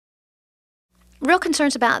real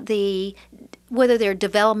concerns about whether they're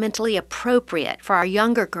developmentally appropriate for our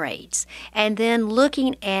younger grades, and then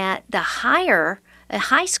looking at the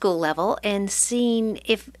high school level and seeing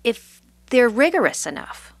if they're rigorous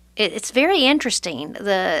enough. It's very interesting.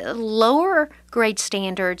 The lower grade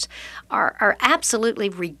standards are absolutely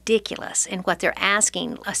ridiculous in what they're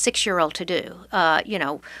asking a 6-year-old to do,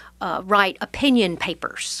 write opinion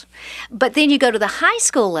papers. But then you go to the high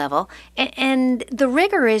school level, and the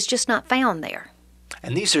rigor is just not found there.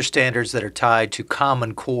 And these are standards that are tied to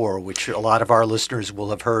Common Core, which a lot of our listeners will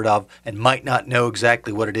have heard of and might not know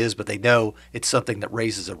exactly what it is, but they know it's something that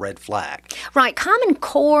raises a red flag. Right. Common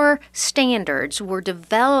Core standards were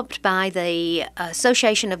developed by the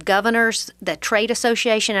Association of Governors, the Trade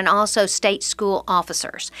Association, and also state school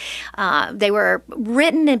officers. They were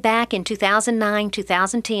written back in 2009,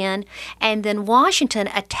 2010, and then Washington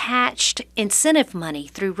attached incentive money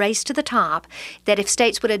through Race to the Top that if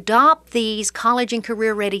states would adopt these college and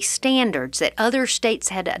career-ready standards that other states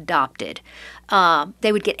had adopted,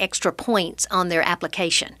 they would get extra points on their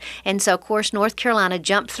application. And so, of course, North Carolina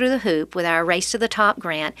jumped through the hoop with our Race to the Top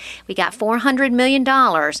grant. We got $400 million,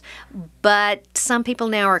 but some people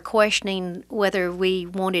now are questioning whether we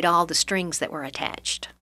wanted all the strings that were attached.